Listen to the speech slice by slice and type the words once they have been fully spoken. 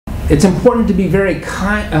it's important to be very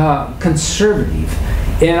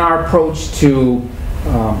conservative in our approach to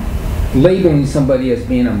labeling somebody as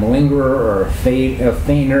being a malingerer or a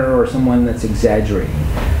feigner or someone that's exaggerating.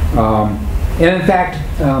 And in fact,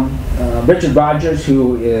 Richard Rogers,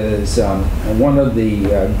 who is one of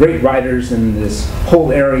the great writers in this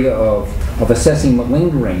whole area of assessing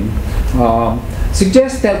malingering,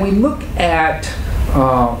 suggests that we look at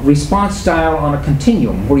response style on a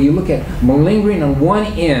continuum, where you look at malingering on one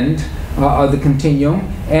end of the continuum,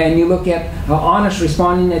 and you look at honest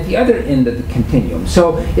responding at the other end of the continuum.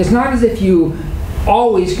 So it's not as if you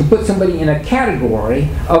always can put somebody in a category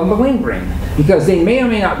of malingering, because they may or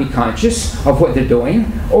may not be conscious of what they're doing,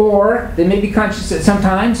 or they may be conscious at some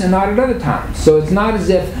times and not at other times. So it's not as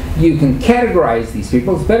if you can categorize these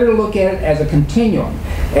people. It's better to look at it as a continuum.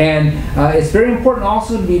 And it's very important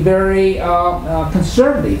also to be very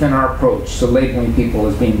conservative in our approach to labeling people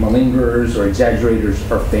as being malingerers or exaggerators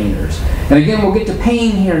or feigners. And again, we'll get to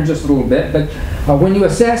pain here in just a little bit, but when you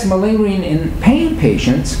assess malingering in pain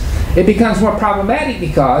patients, it becomes more problematic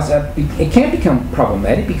because it can become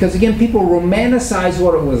problematic because, again, people romanticize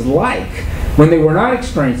what it was like when they were not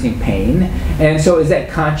experiencing pain. And so is that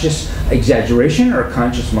conscious exaggeration or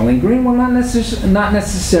conscious malingering? Well, not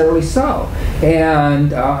necessarily so.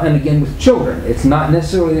 And again, with children, it's not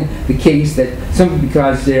necessarily the case that simply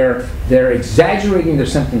because they're exaggerating their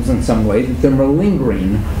symptoms in some way that they're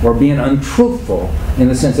malingering or being untruthful in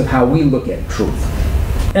the sense of how we look at truth.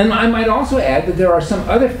 And I might also add that there are some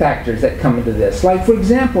other factors that come into this. Like, for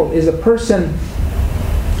example, is a person,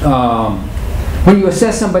 when you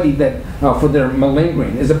assess somebody that for their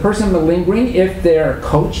malingering, is a person malingering if they're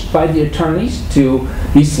coached by the attorneys to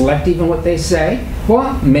be selective in what they say?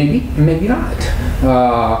 Well, maybe, maybe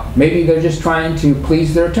not. Maybe they're just trying to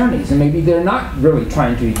please their attorneys, and maybe they're not really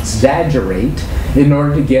trying to exaggerate in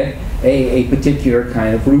order to get a particular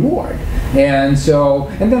kind of reward. And so,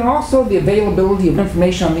 and then also the availability of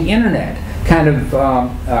information on the internet kind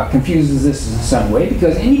of confuses this in some way,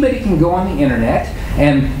 because anybody can go on the internet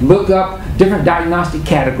and look up different diagnostic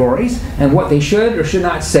categories and what they should or should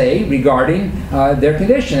not say regarding their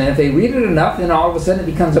condition. And if they read it enough, then all of a sudden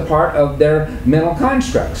it becomes a part of their mental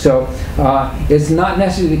construct. So it's not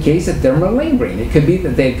necessarily the case that they're malingering. It could be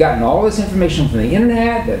that they've gotten all this information from the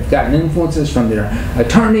internet, they've gotten influences from their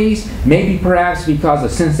attorneys, maybe perhaps because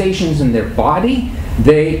of sensations in their body.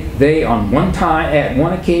 They on at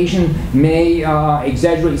one occasion may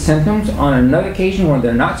exaggerate symptoms. On another occasion, when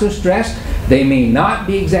they're not so stressed, they may not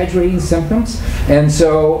be exaggerating symptoms. And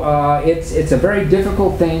so it's a very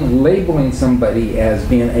difficult thing labeling somebody as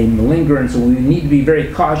being a malingerer, and so we need to be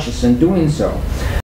very cautious in doing so.